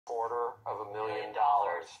$250,000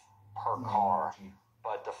 per car.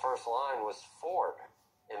 But the first line was Ford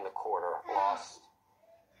in the quarter, lost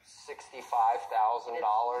 $65,000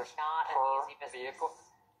 per vehicle.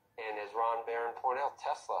 And as Ron Barron pointed out,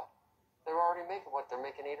 Tesla, they're already making what? They're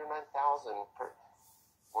making 8,000 or 9,000 per.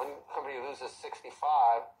 One company loses 65.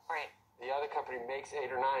 Right. The other company makes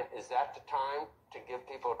 8 or 9. Is that the time to give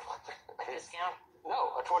people a discount?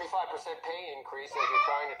 No, a 25% pay increase as you're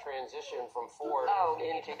trying to transition from Ford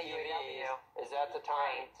into EV. Is that the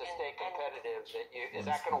time to stay competitive? Is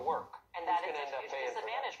that going to work? And that is a huge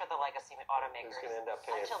disadvantage for the legacy automakers. Who's going to end up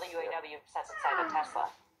paying until the UAW sets its sight on Tesla,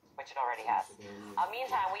 which it already has.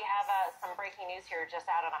 Meantime, we have some breaking news here just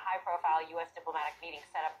out on a high-profile U.S. diplomatic meeting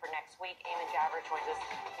set up for next week. Eamon Javers joins us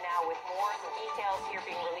now with more. Some details here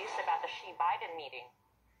being released about the Xi-Biden meeting.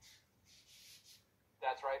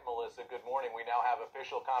 That's right, Melissa. Good morning. We now have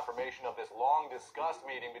official confirmation of this long-discussed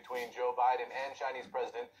meeting between Joe Biden and Chinese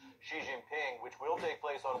President Xi Jinping, which will take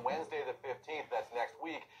place on Wednesday the 15th, that's next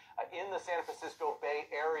week, in the San Francisco Bay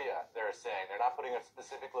Area, they're saying. They're not putting a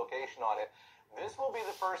specific location on it. This will be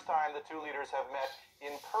the first time the two leaders have met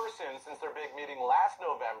in person since their big meeting last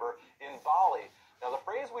November in Bali. Now, the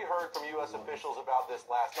phrase we heard from U.S. officials about this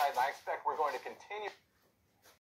last night, and I expect we're going to continue